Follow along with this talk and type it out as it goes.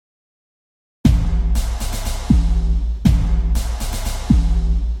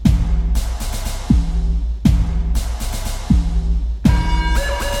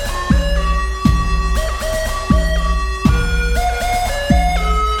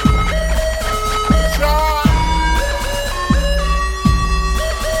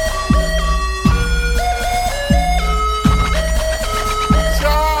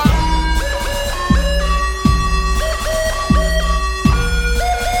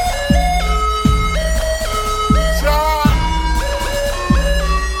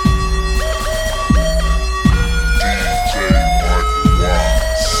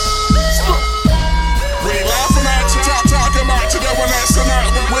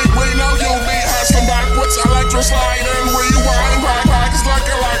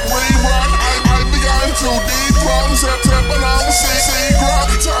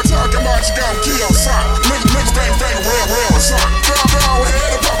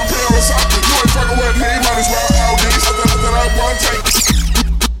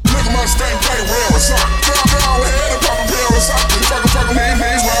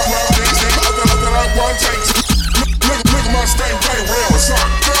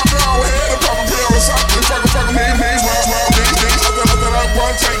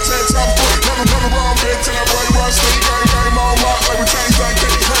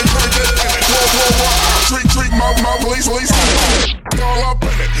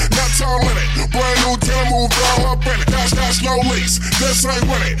no lease. This ain't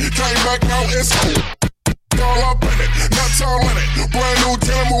winning. Came back now, it's all up in it. Nuts all in it. Brand new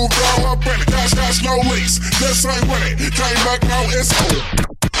team moved all up in it. Cash, no lease. This ain't winning. Came back now, it's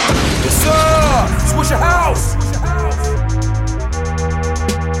What's up? Switch your house.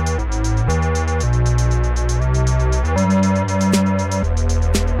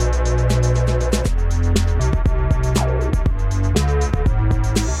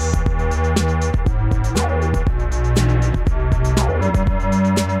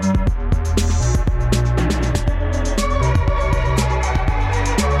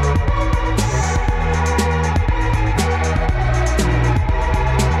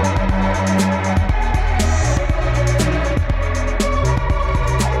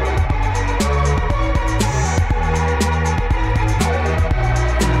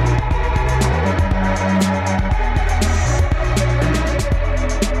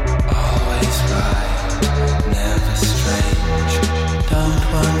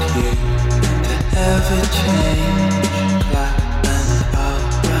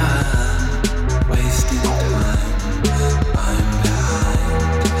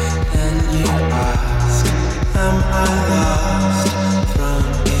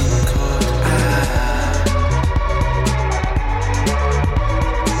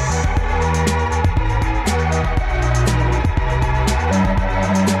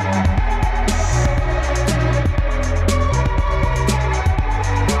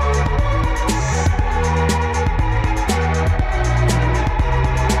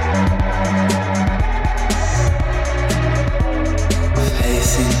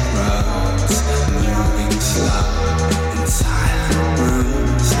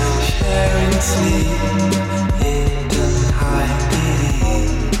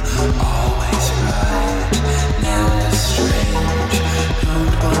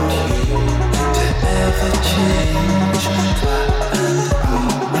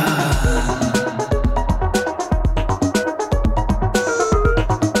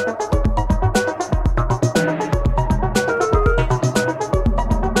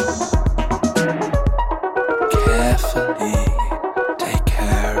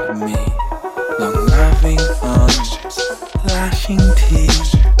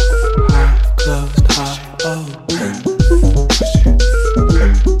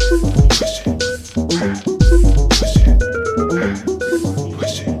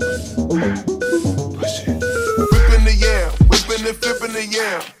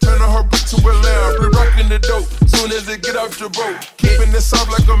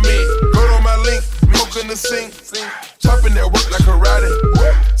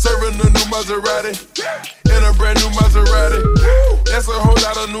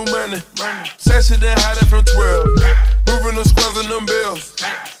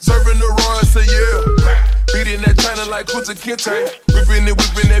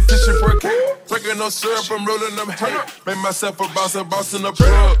 I'm rolling them hay. Make myself a boss in the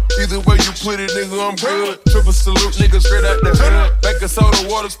plug. Either way you put it, nigga, I'm good. Triple salute, nigga, straight out the hood. Back of soda,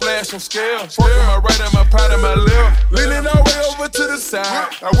 water splash on scale. Working my right and my pot and my left. Leaning all the way over to the side.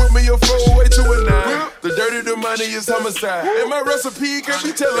 I whip me a 4-way to a 9. The dirty, the money is homicide. And my recipe can't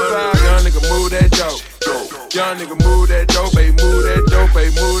be televised. Young nigga, move that dope. Young nigga, move that dope, baby, move that dope,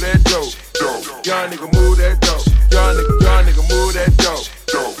 baby, move that dope. Young nigga, move that dope. Young nigga, move that dope.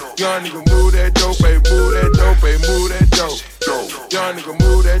 Young nigga, move that dope, baby, move that dope, baby, move that dope. Young nigga,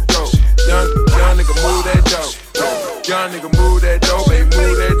 move that dope. Young nigga, move that dope. Young nigga, move that dope, baby,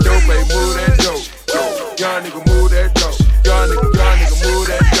 move that dope, baby, move that dope. Young nigga, move that dope. Young nigga, move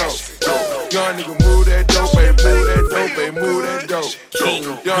that dope. Young nigga, move that dope, baby, move that dope, baby, move that dope.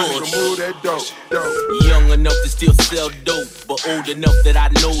 Young nigga, move that dope. Young enough to still sell dope, but old enough that I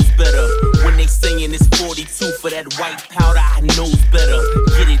knows better. When they saying it's 42 for that white powder, I knows better.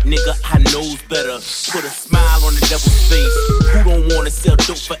 Get it, nigga, I knows better. Put a smile on the devil's face. Who don't wanna sell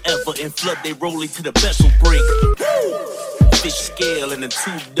dope forever and flood they rolling to the vessel break? Fish scale and a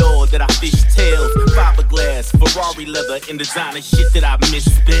 2-door that I fish tails. Fiberglass, Ferrari leather, and designer shit that I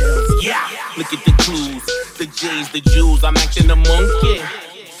misspells. Yeah, look at the clues, the J's, the jewels. I'm acting a monkey.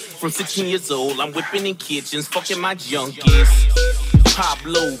 From 16 years old, I'm whipping in kitchens, fucking my junkies.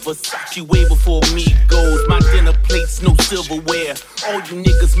 Pablo, Versace way before me goes. My dinner plates, no silverware. All you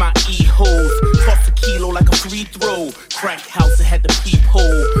niggas, my E-hoes. Toss a kilo like a free throw. Crack house, it had the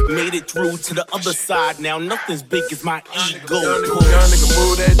peephole. Made it through to the other side. Now nothing's big as my ego. Young nigga,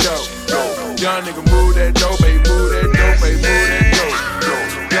 move that dope. Young nigga, move that dope, baby, move that dope, baby, move that dope.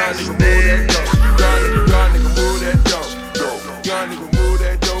 Young nigga, move that dope. Young nigga, move that dope. Young nigga, move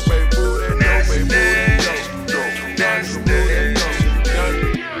that dope, baby, move that dope, baby, move that dope. Young nigga, move that dope.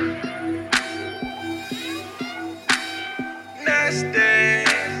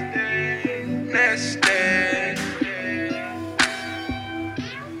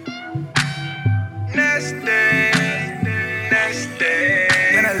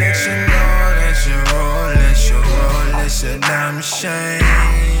 you know that you roll, it's a damn shame.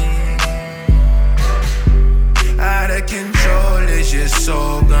 Out of control, is your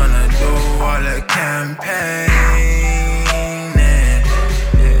soul gonna do all the campaigning?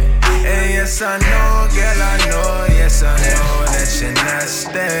 And yes, I know, girl, I know, yes, I know that you're not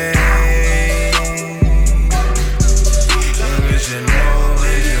staying. Cause you know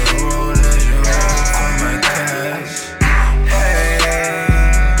that you roll for my cash. Hey,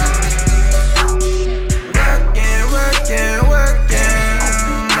 working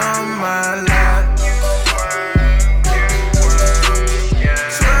on my life.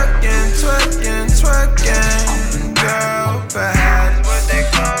 Twerking, girl, perhaps would they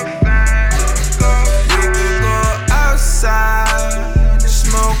come back? We could go outside,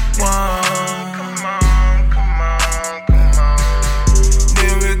 smoke one.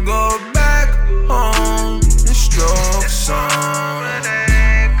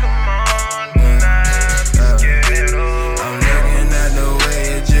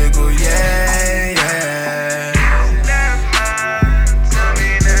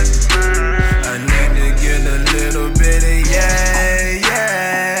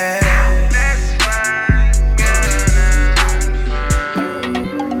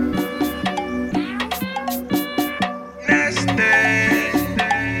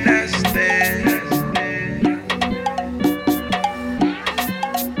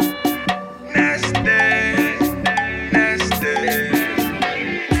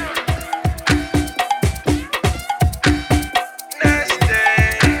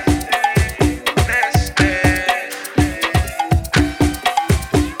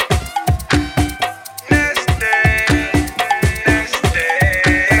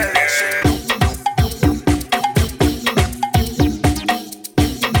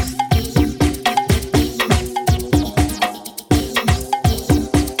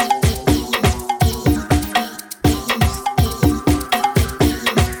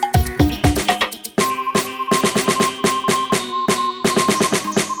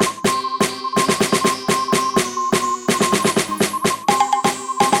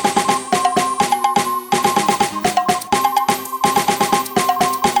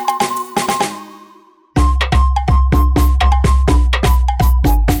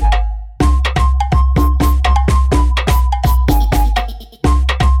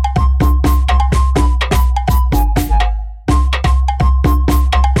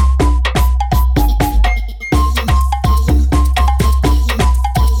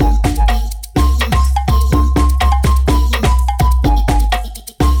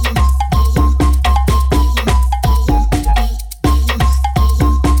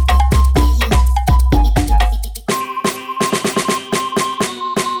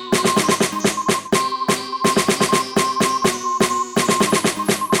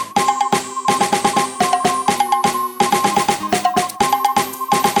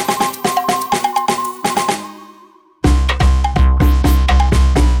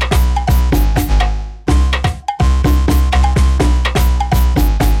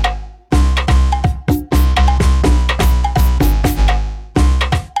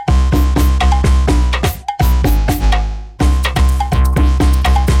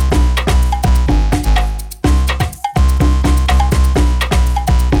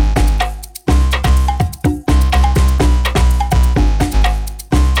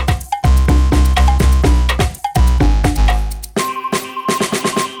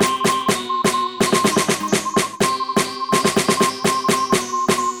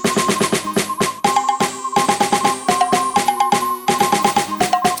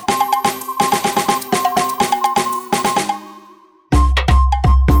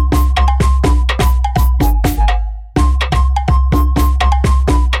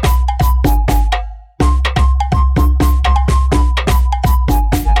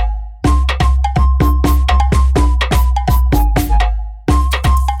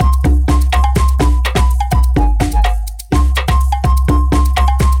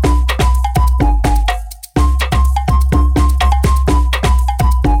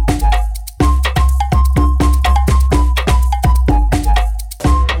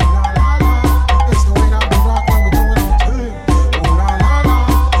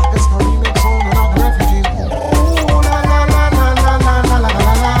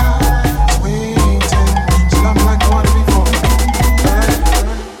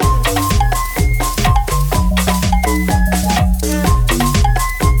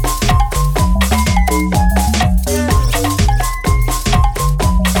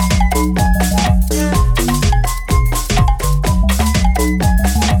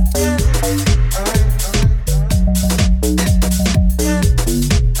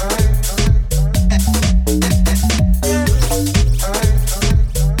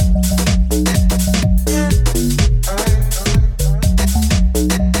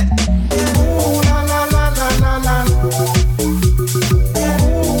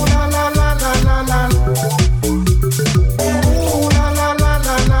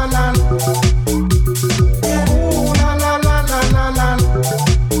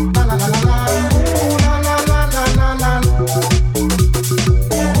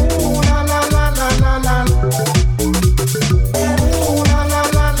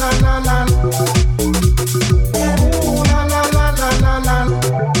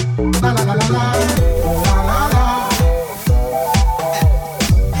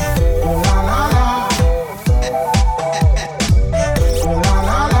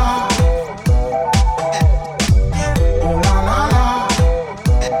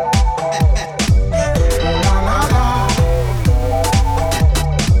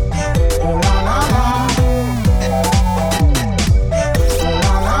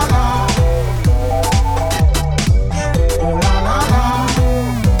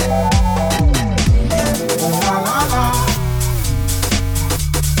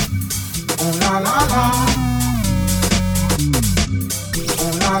 Ooh la la la.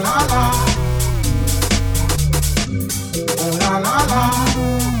 Ooh la la la. Ooh la la la.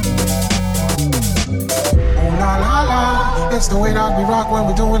 Ooh la la la. It's the way that we rock when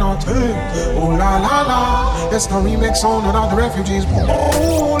we're doing our thing. Ooh la la la. It's the remix on it on the refugees.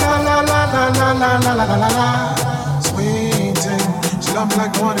 Ooh la la la la la la la la la la. Sweet thing. She love me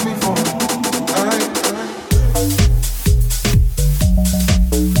like I wanted before. Alright.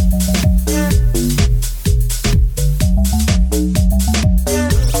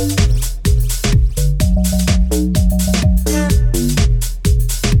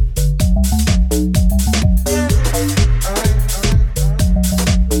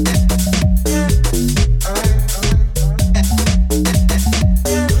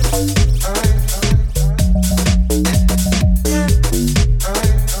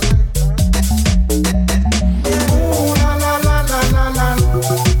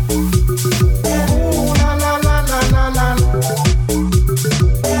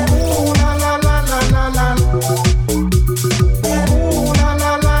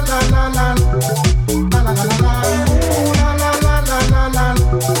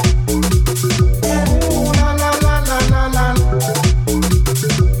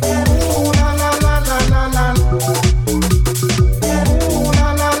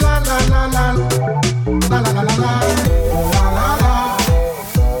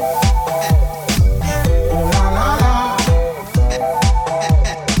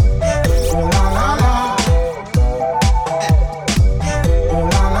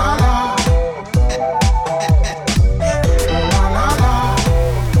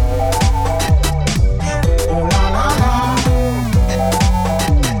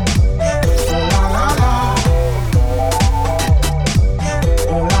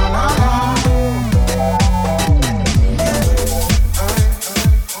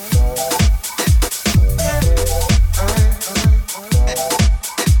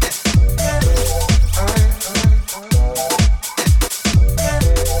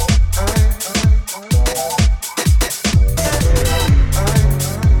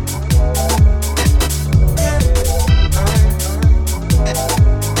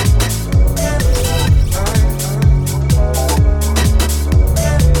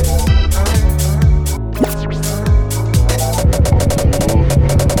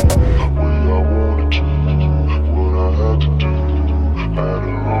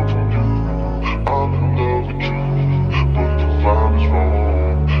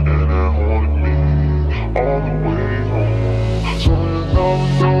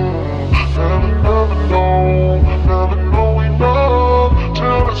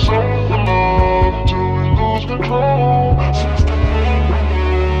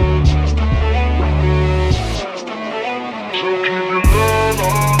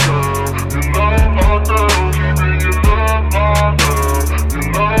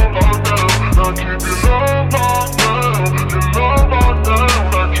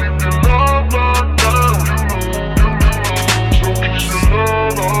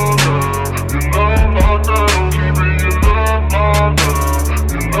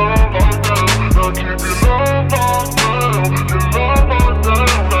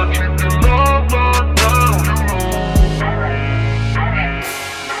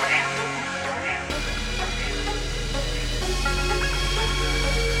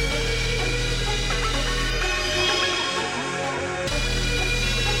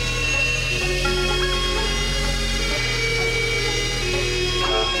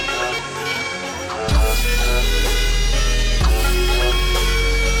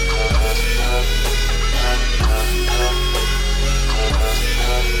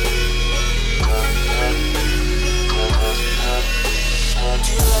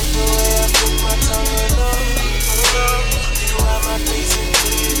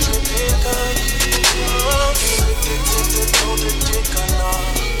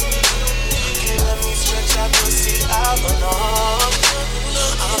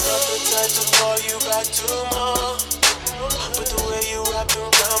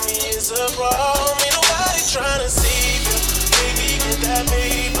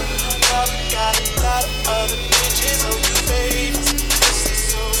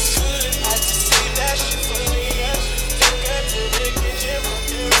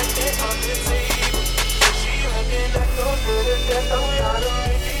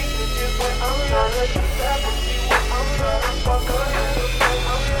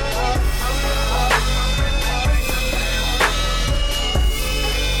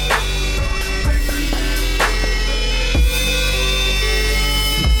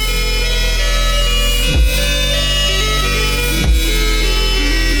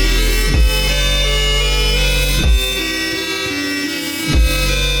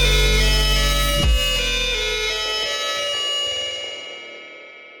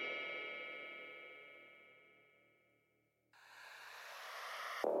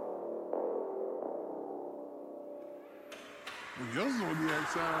 You're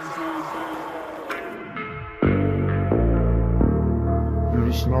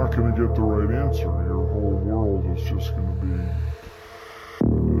just not going to get the right answer. Your whole world is just going to be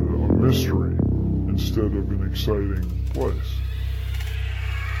a mystery instead of an exciting place.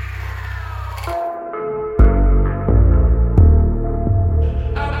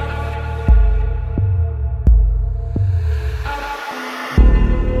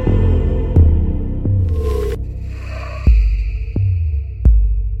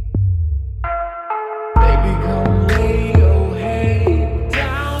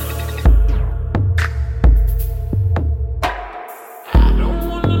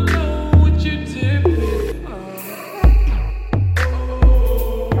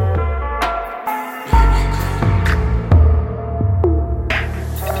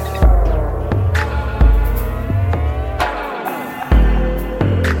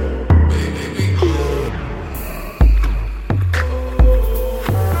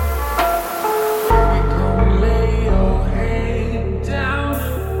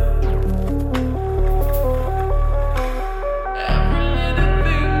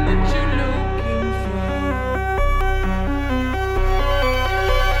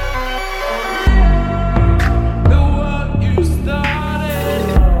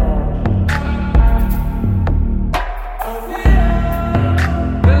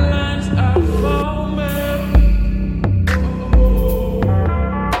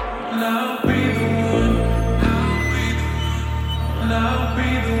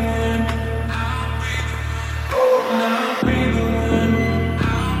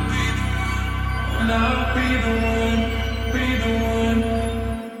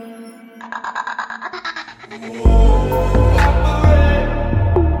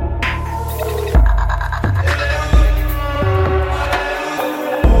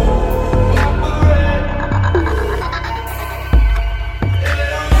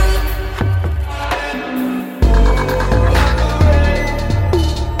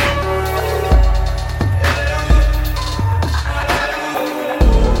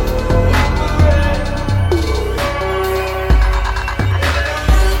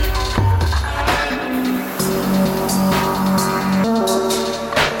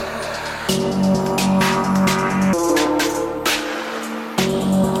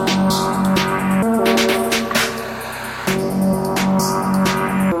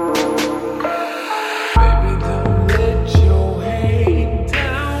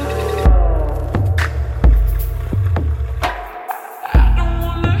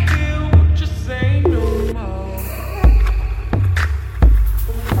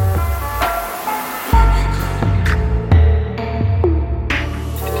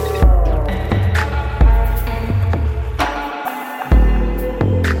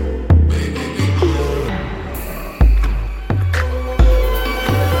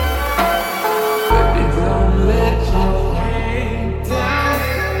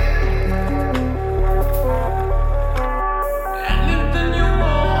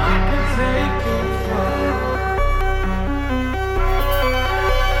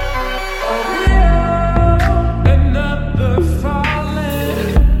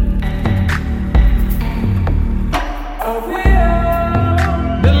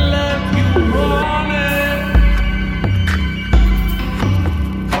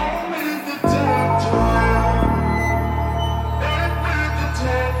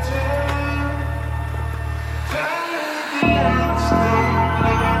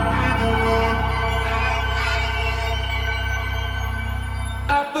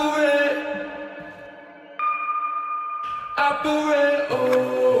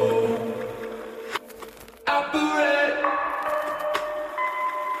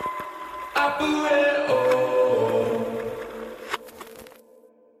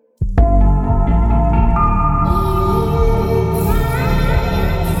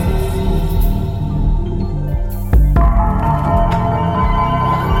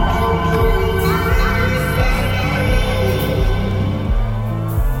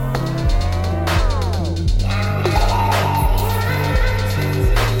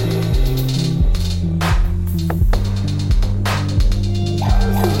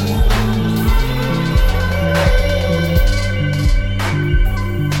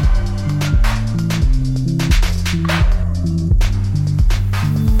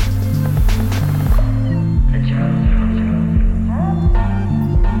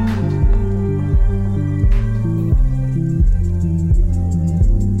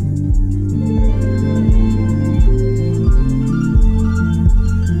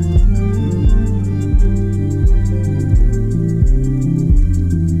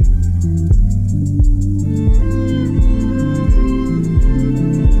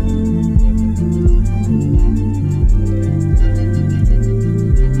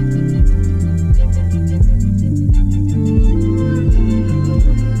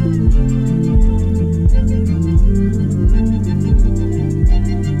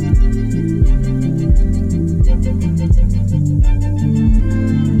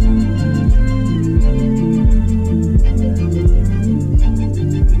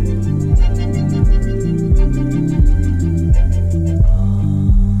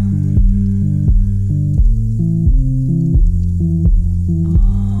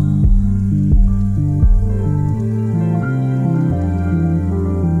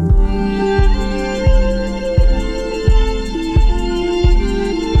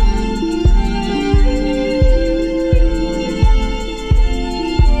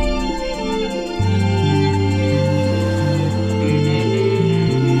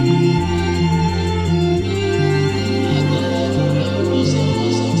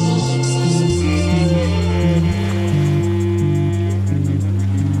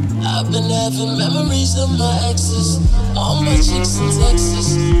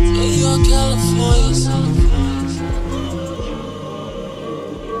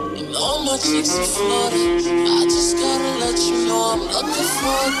 360 Florida. I just gotta let you know I'm looking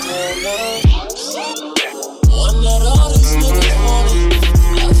for a girl. One that all these niggas wanted.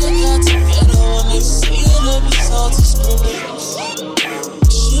 Never got together when they see it, they be salty screaming.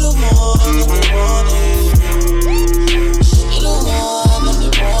 She the one that they wanted. She the one that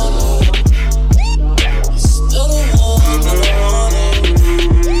they wanted. Still the one that they wanted.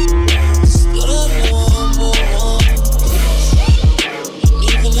 Still the one that they wanted. And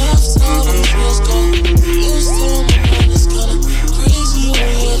even after all these years go, you still on my mind. It's kinda crazy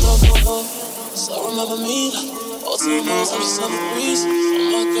when you go. So remember me like Baltimore's on the summer breeze. All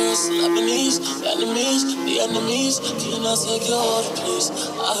my girls, Lebanese, enemies, the enemies. Can I take your order, please?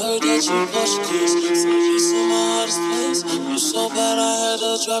 I heard that you Portuguese. So you see my hardest place. You so bad I had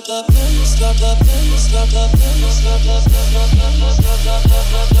to drop that bass, drop that bass, drop that bass, drop that bass,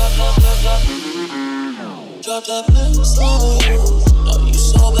 drop that bass on you. No, you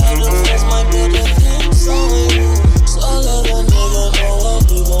so bad the friends might build their things on you. So let a nigga know what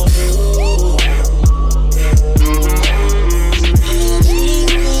we gon' do.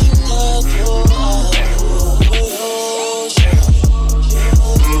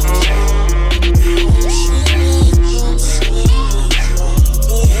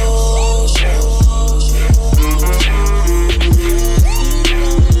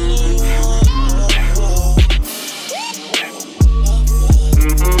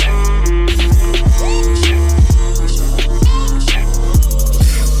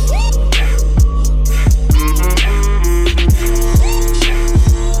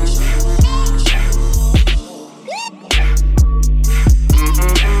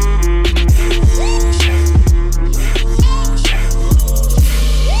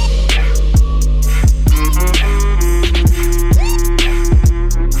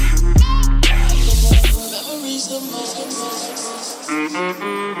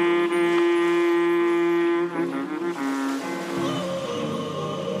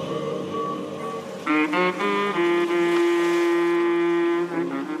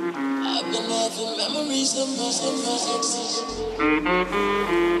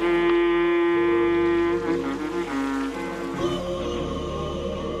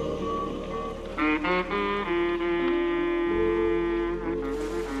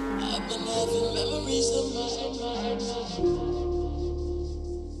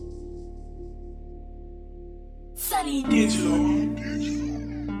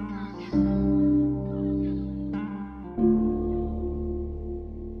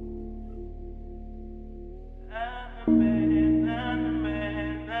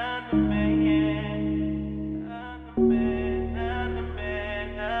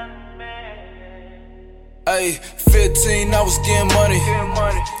 Ay, 15, I was getting money.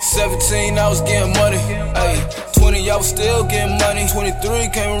 17, I was getting money. Ay, 20, I was still getting money. 23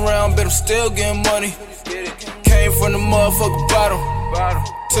 came around, but I'm still getting money. Came from the motherfucking bottom.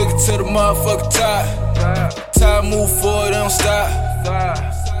 Took it to the motherfucking top. Time move forward, don't stop.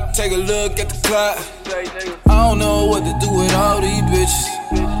 Take a look at the clock. I don't know what to do with all these bitches.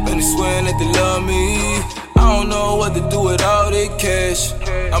 And they swearing that they love me. I don't know what to do with all this cash.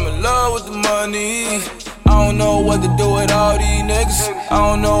 I'm in love with the money. I don't know what to do with all these niggas. I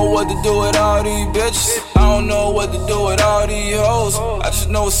don't know what to do with all these bitches. I don't know what to do with all these hoes. I just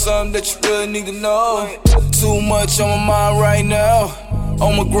know it's something that you really need to know. Too much on my mind right now.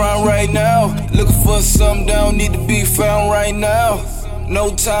 On my grind right now. Looking for something that don't need to be found right now.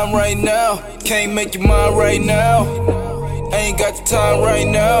 No time right now. Can't make your mind right now. Ain't got the time right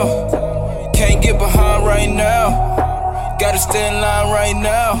now. Can't get behind right now. Gotta stay in line right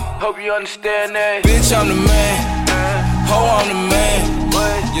now. Hope you understand that. Bitch, I'm the man. Ho, I'm the man.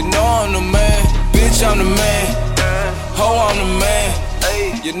 You know I'm the man. Bitch, I'm the man. Ho, I'm the man.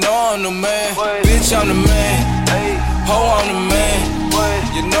 You know I'm the man. Bitch, I'm the man. Ho, I'm the man.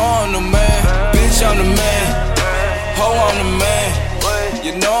 You know I'm the man. Bitch, I'm the man. Ho, I'm the man.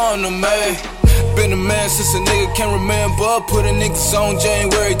 You know I'm the man. Been a man since a nigga can't remember. Put a niggas on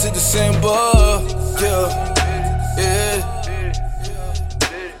January to December. Yeah.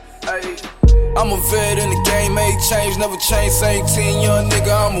 I'm a vet in the game, ain't changed, never changed. Same team, young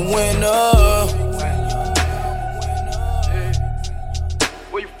nigga, I'm a winner.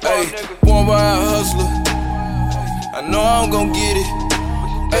 Hey, born by a hustler. I know I'm gon' get it.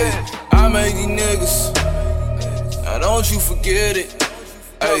 Hey, I make these niggas. Now don't you forget it.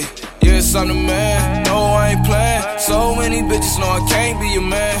 Hey, yes, I'm the man. No, I ain't playing. So many bitches know I can't be a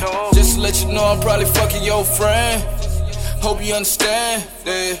man. Just to let you know, I'm probably fucking your friend. Hope you understand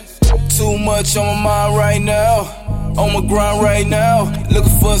that. Too much on my mind right now. On my grind right now.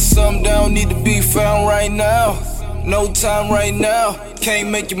 Looking for something that don't need to be found right now. No time right now, can't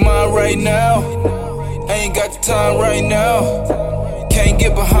make your mind right now. Ain't got the time right now, can't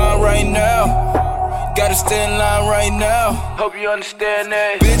get behind right now. Gotta stay in line right now. Hope you understand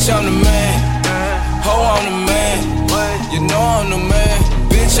that. Bitch, I'm the man. Ho, I'm the man. You know I'm the man.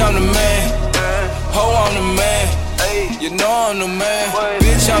 Bitch, I'm the man. Ho, I'm the man. You know I'm the man.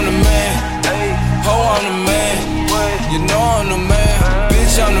 Bitch, I'm the man. Ho, I'm the man. You know I'm the man.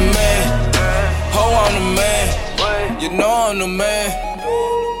 Bitch, I'm the man. Ho, I'm the man. You know I'm the man.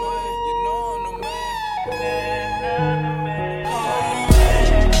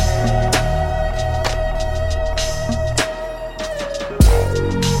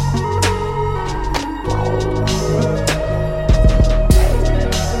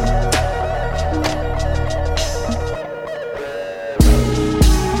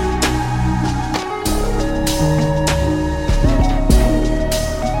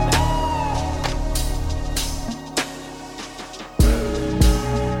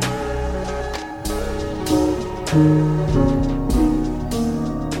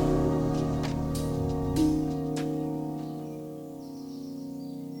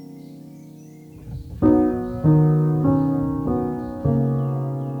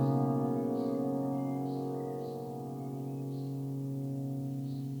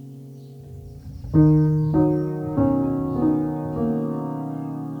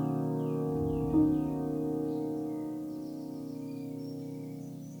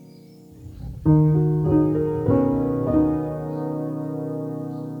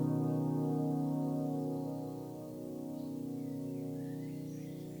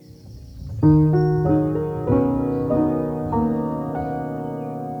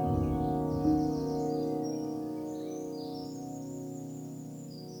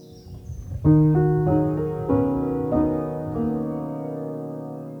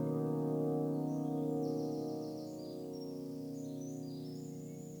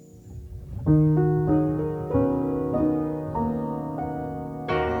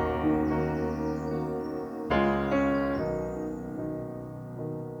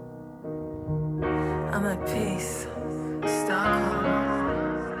 I'm at peace. Stockholm.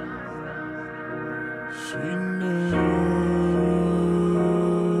 She knew,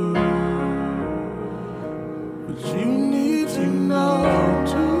 but you need to know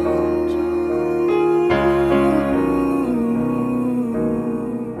too.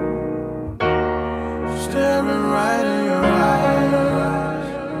 Staring right in your eyes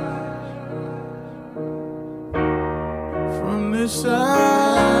from this side.